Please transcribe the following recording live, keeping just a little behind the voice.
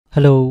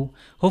Hello,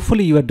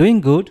 hopefully you are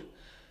doing good.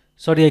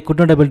 Sorry, I could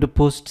not able to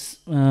post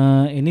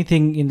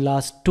anything in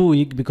last 2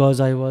 week because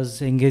I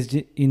was engaged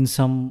in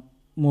some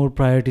more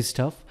priority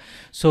stuff.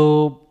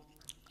 So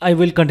I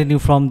will continue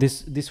from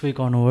this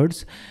week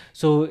onwards.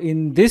 So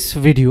in this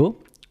video,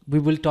 we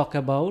will talk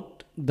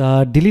about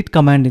the delete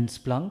command in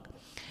Splunk,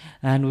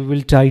 and we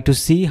will try to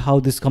see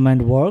how this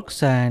command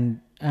works and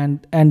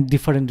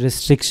different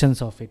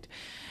restrictions of it,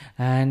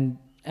 and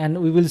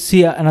we will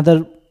see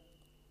another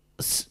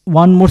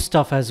one more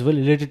stuff as well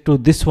related to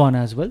this one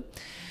as well.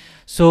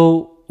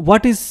 So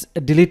what is a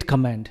delete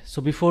command?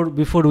 So before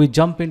we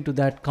jump into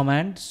that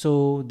command,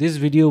 so this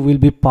video will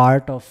be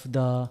part of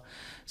the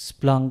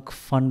Splunk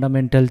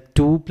fundamental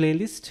 2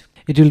 playlist.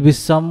 It will be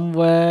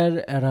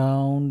somewhere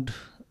around,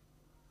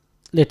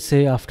 let's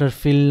say, after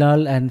fill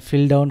null and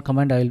fill down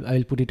command.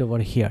 I'll put it over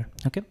here.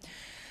 Okay,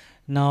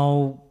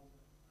 now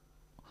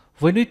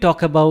when we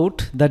talk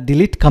about the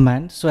delete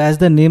command, so as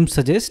the name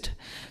suggests,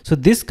 so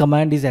this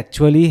command is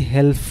actually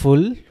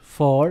helpful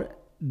for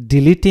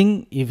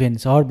deleting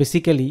events, or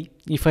basically,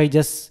 if I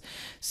just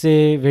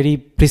say very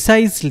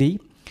precisely,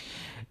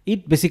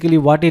 it basically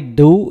what it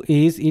do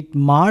is it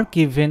mark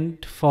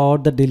event for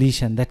the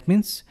deletion. That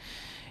means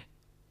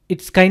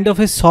it's kind of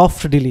a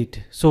soft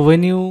delete. So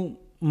when you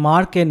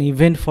mark an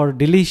event for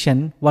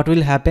deletion, what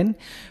will happen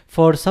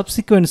for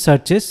subsequent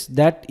searches?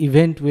 That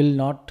event will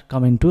not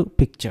come into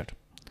picture.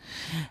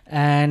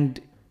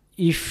 And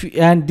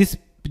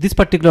this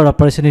particular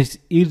operation is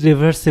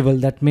irreversible.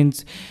 That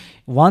means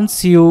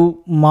once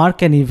you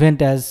mark an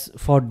event as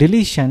for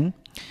deletion,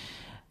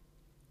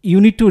 you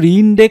need to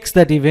reindex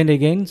that event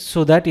again,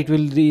 so that it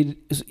will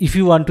if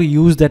you want to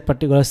use that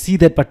particular, see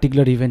that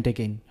particular event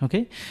again.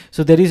 Okay,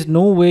 so there is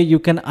no way you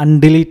can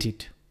undelete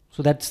it.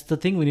 So that's the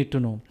thing we need to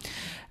know.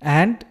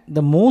 And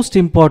the most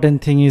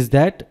important thing is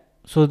that,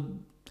 so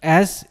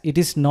as it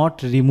is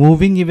not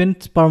removing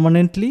events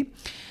permanently,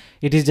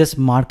 it is just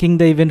marking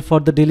the event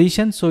for the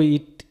deletion. So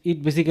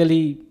it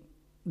basically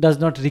does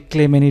not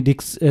reclaim any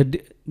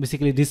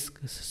basically disk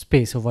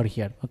space over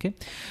here. Okay,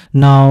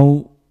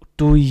 now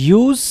to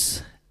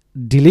use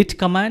delete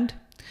command,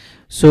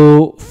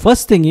 so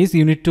first thing is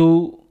you need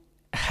to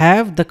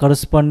have the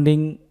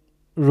corresponding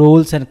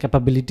roles and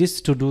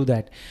capabilities to do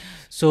that.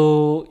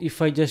 So if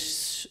I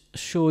just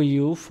show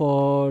you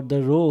for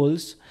the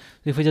roles,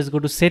 if I just go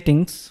to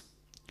settings,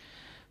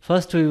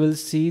 first we will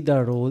see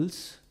the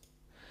roles.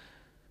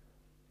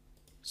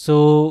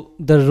 So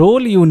the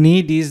role you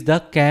need is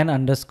the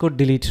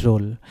can_delete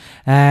role.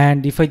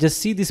 And if I just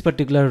see this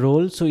particular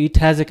role, so it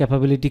has a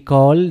capability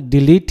called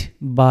delete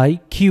by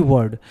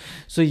keyword.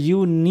 So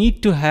you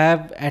need to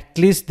have at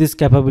least this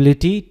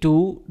capability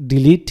to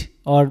delete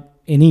or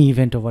any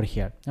event over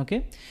here.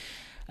 Okay,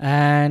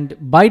 and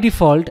by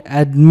default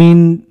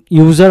admin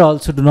user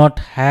also do not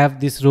have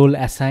this role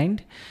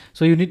assigned.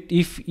 So you need,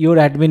 if your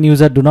admin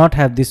user do not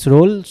have this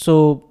role,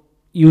 so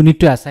you need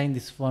to assign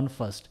this one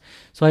first.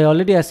 So I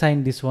already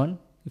assigned this one.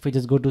 If I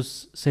just go to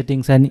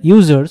settings and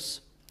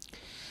users,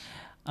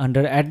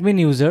 under admin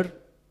user,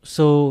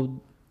 so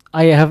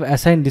I have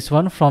assigned this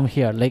one from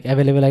here, like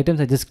available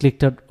items. I just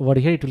clicked over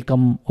here, it will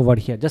come over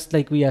here, just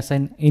like we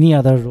assign any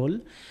other role.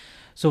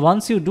 So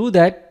once you do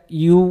that,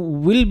 you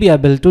will be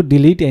able to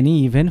delete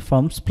any event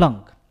from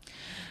Splunk.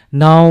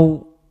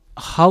 Now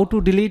how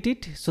to delete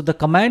it? So the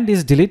command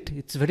is delete.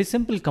 It's a very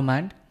simple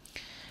command.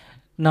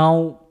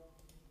 Now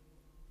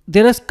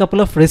there are a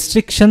couple of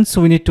restrictions,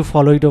 so we need to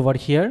follow it over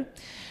here.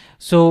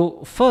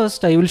 So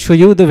first I will show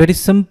you the very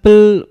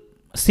simple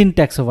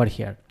syntax over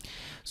here.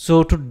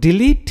 So to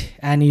delete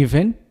an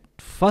event,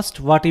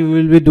 first what you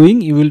will be doing,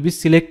 you will be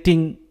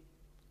selecting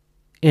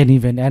an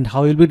event, and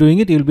how you'll be doing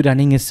it, you will be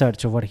running a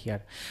search over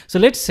here. So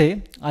let's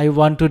say I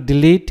want to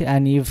delete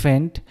an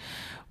event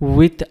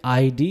with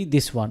ID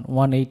this one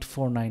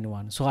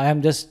 18491. So I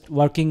am just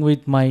working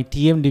with my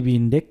TMDB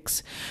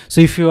index.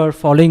 So if you are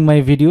following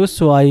my videos,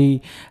 so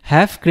I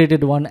have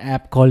created one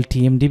app called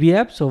TMDB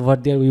app. So over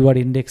there we were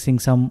indexing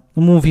some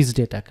movies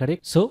data,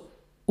 correct? So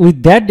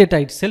with that data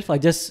itself, I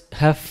just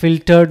have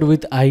filtered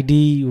with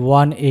ID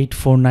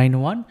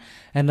 18491,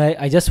 and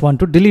I just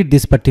want to delete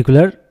this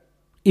particular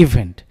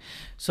event.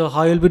 So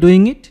how you'll be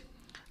doing it?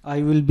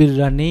 I will be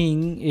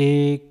running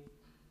a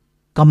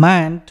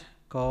command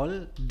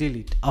called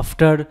delete.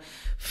 After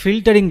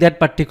filtering that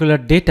particular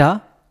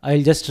data,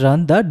 I'll just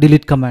run the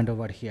delete command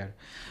over here.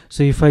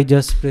 So if I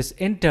just press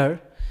enter,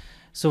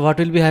 so what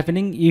will be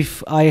happening,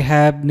 if I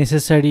have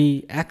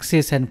necessary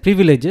access and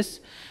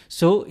privileges,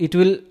 so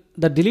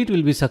the delete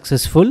will be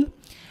successful,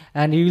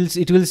 and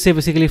it will say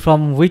basically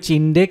from which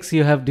index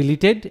you have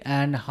deleted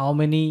and how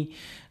many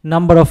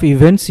number of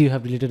events you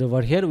have deleted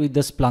over here with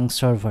the Splunk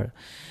server.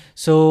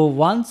 So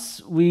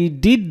once we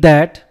did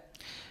that,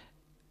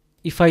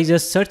 if I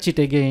just search it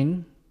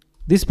again,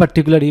 this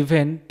particular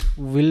event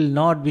will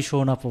not be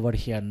shown up over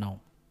here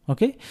now.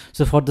 Okay,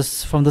 so for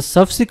this, from the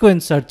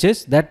subsequent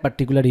searches, that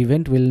particular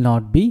event will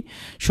not be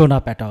shown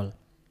up at all.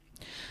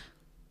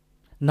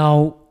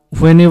 Now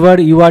whenever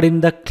you are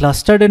in the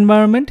clustered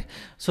environment,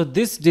 so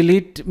this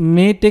delete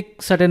may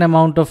take certain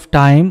amount of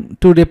time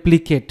to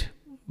replicate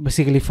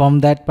basically from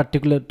that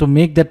particular, to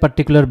make that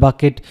particular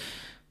bucket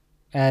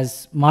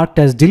as marked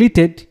as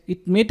deleted,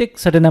 it may take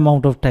certain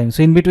amount of time.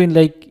 So in between,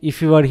 like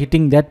if you are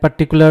hitting that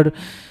particular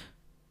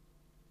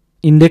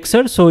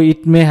indexer, so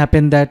it may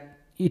happen that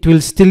it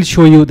will still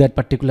show you that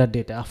particular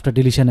data after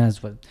deletion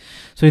as well.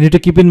 So you need to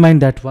keep in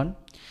mind that one.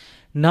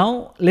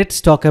 Now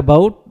let's talk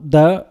about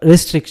the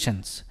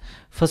restrictions.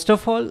 First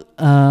of all,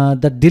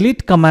 the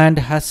delete command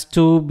has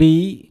to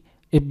be,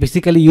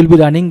 basically you'll be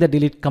running the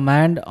delete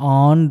command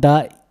on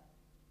the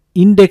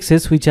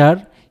indexes which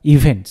are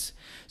events.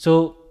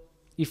 So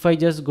if I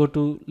just go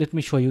to, let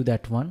me show you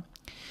that one.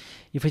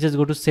 If I just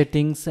go to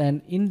settings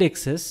and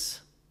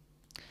indexes,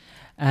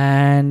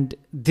 and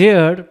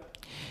there,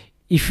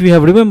 if you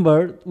have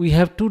remembered, we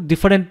have two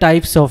different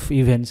types of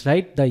events,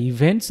 right? The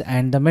events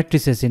and the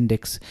matrices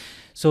index.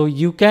 So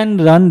you can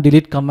run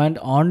delete command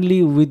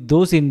only with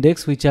those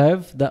index which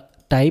have the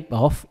type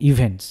of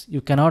events.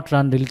 You cannot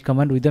run delete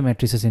command with the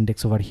matrices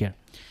index over here.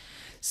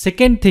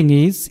 Second thing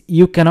is,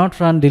 you cannot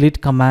run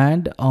delete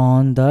command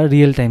on the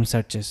real-time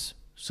searches.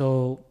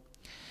 So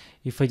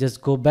if I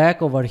just go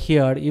back over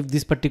here, if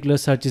this particular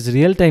search is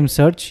real-time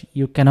search,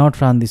 you cannot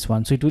run this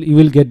one. So you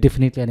will get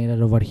definitely an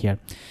error over here.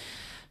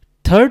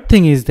 Third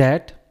thing is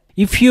that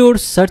if your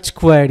search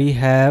query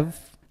have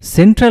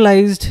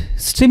centralized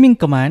streaming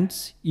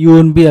commands, you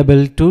won't be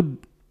able to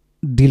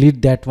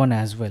delete that one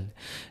as well.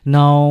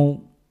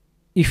 Now,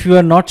 if you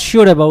are not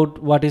sure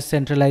about what is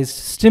centralized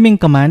streaming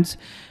commands,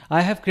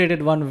 I have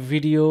created one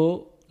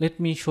video. Let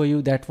me show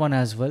you that one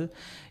as well.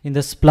 In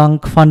the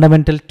Splunk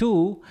Fundamental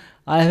 2,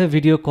 I have a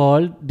video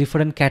called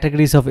different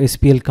categories of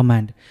SPL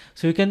command.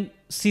 So you can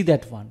see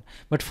that one.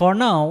 But for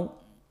now,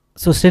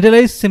 so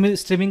centralized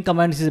streaming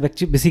command is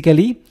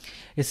basically,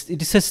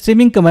 it is a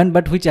streaming command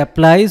but which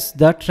applies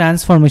the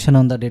transformation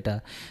on the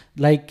data,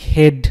 like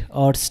head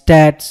or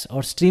stats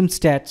or stream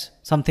stats,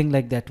 something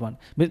like that one.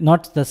 But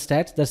not the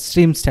stats, the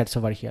stream stats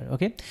over here.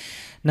 Okay.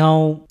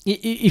 Now,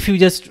 if you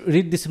just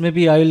read this,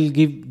 maybe I will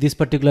give this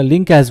particular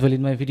link as well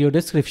in my video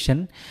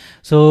description.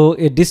 So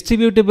a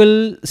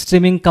distributable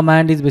streaming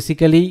command is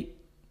basically,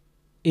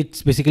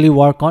 it's basically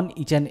work on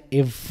each and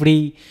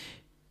every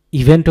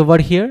event over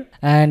here,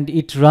 and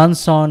it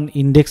runs on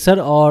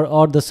indexer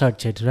or the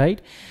search head, right?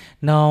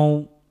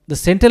 Now, the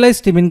centralized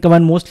streaming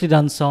command mostly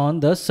runs on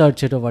the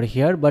search head over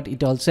here, but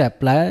it also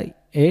apply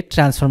a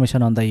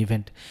transformation on the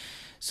event.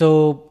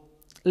 So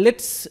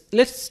let's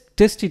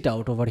test it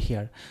out over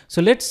here.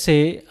 So let's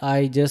say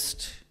I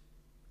just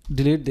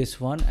delete this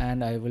one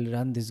and I will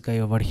run this guy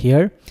over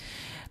here.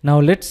 Now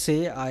let's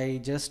say I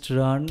just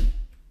run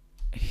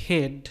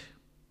head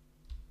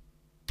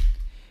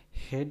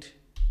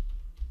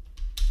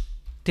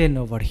 10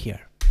 over here.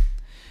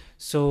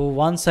 So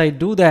once I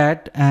do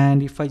that,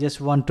 and if I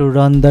just want to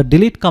run the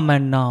delete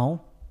command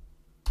now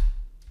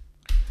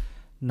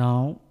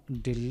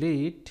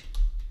delete,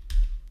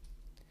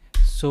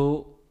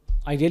 so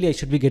ideally I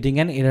should be getting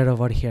an error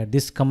over here.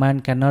 This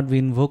command cannot be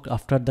invoked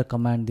after the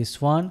command this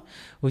one,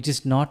 which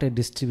is not a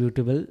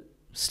distributable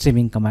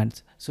streaming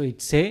command. So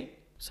it's a,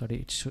 sorry,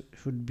 it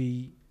should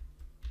be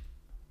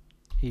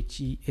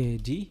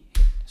HEAD.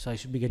 So I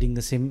should be getting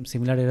the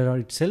similar error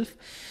itself.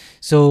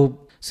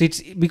 So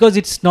it's because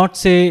it's not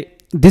say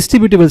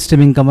distributable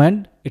streaming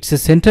command, it's a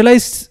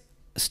centralized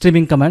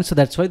streaming command. So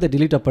that's why the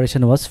delete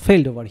operation was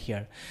failed over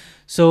here.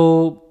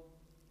 So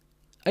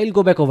I'll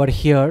go back over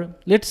here.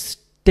 Let's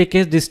take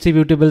a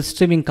distributable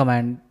streaming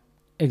command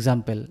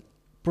example,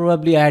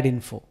 probably add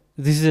info.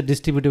 This is a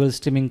distributable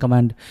streaming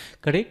command,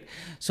 correct?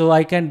 So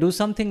I can do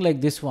something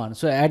like this one.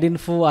 So add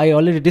info I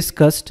already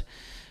discussed.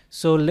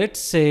 So let's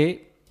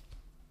say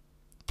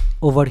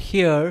over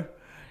here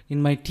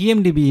in my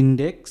TMDB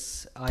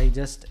index, I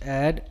just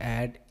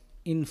add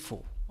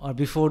info, or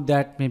before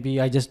that maybe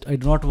I do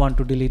not want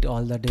to delete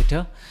all the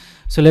data.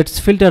 So let's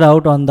filter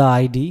out on the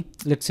ID.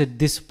 Let's say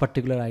this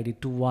particular ID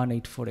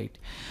 21848.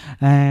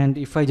 And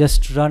if I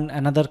just run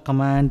another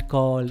command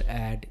called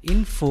add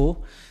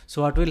info,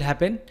 so what will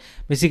happen?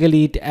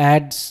 Basically it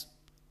adds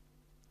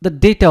the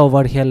data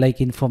over here,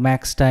 like info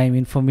max time,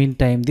 info min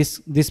time,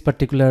 this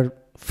particular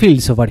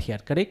fields over here,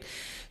 correct?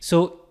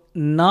 So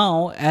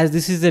now as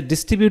this is a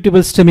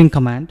distributable streaming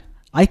command,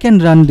 I can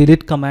run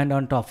delete command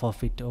on top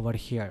of it over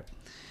here.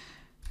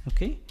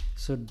 Okay,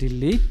 so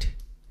delete.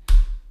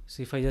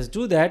 So if I just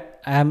do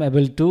that, I am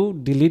able to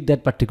delete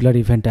that particular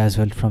event as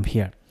well from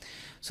here.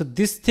 So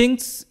these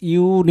things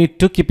you need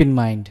to keep in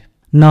mind.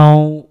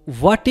 Now,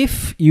 what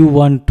if you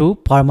want to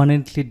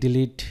permanently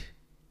delete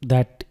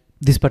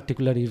this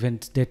particular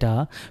event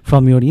data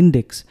from your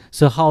index?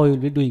 So how you will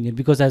be doing it?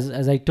 Because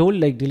as I told,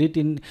 like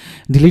deleting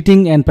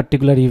an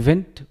particular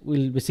event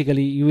will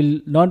basically, you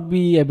will not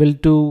be able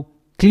to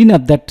clean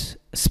up that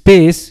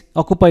space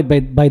occupied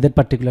by that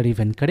particular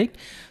event, correct?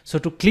 So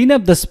to clean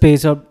up the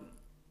space or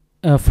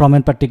from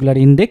a particular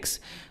index,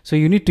 so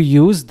you need to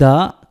use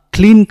the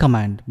clean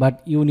command,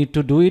 but you need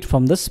to do it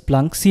from the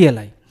Splunk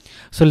CLI.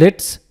 So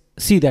let's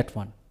see that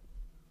one.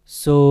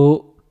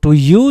 So to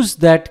use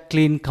that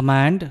clean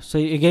command, so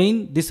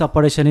again this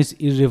operation is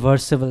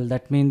irreversible.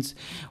 That means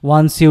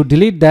once you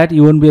delete that,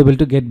 you won't be able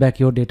to get back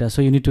your data.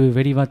 So you need to be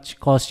very much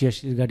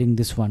cautious regarding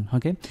this one.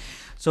 Okay,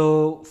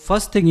 so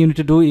first thing you need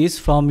to do is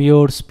from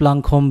your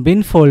Splunk home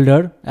bin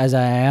folder, as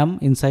I am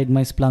inside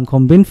my Splunk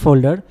home bin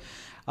folder,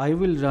 I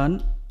will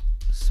run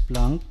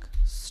Splunk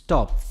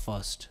stop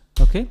first.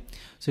 Okay,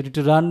 so you need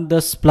to run the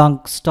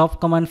Splunk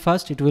stop command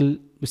first. It will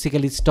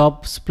basically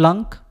stop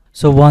Splunk.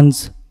 So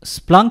once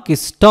Splunk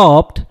is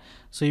stopped,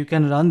 so you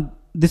can run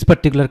this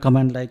particular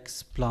command like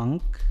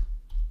Splunk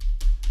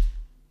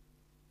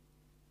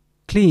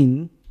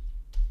clean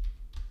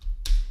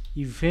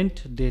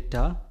event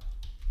data.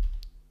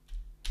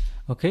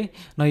 Okay,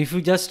 now if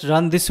you just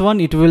run this one,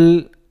 it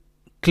will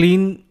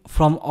clean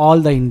from all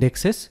the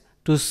indexes.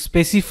 To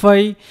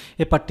specify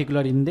a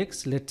particular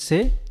index, let's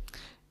say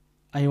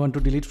I want to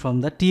delete from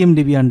the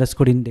tmdb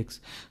underscore index,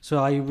 so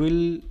I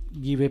will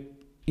give a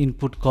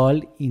input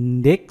called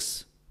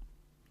index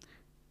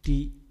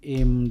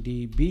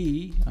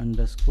tmdb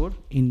underscore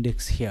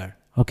index here.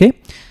 Okay,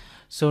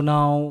 so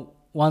now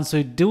once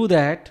we do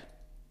that,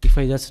 if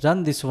I just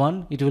run this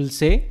one, it will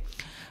say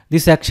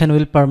this action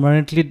will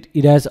permanently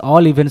erase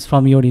all events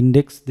from your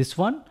index, this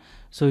one,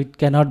 so it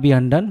cannot be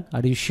undone.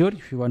 Are you sure?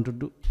 If you want to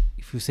do,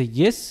 if you say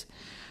yes,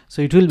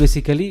 so it will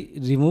basically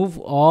remove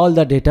all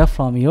the data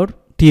from your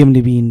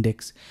tmdb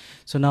index.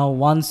 So now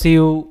once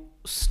you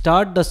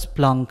start the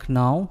Splunk,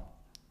 now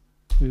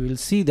we will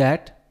see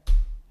that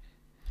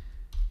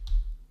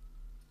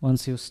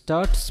once you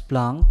start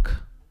Splunk,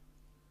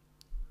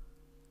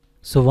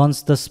 so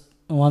once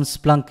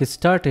Splunk is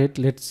started,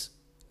 let's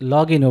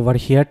log in over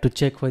here to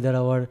check whether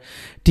our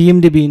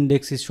tmdb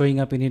index is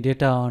showing up any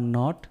data or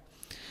not.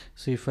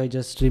 So if I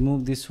just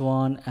remove this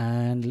one,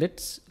 and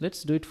let's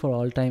do it for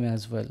all time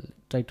as well,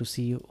 try to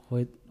see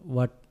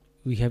what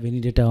we have any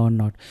data or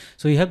not.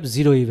 So we have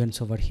 0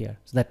 events over here.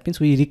 So that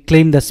means we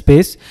reclaim the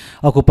space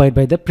occupied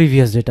by the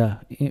previous data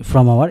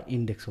from our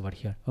index over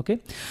here. Okay,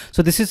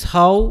 so this is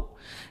how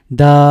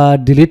the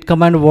delete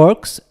command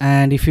works.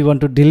 And if you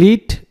want to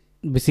delete,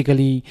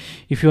 basically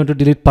if you want to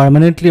delete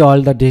permanently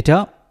all the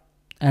data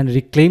and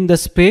reclaim the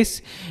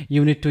space,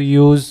 you need to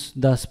use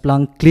the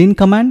Splunk clean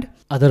command.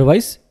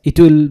 Otherwise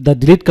the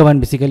delete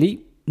command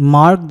basically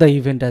mark the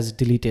event as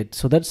deleted,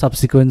 so that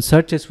subsequent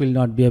searches will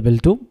not be able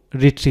to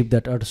retrieve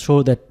that or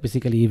show that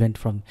basically event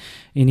from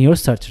in your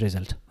search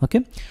result.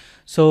 Okay,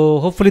 so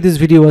hopefully this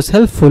video was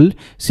helpful.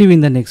 See you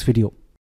in the next video.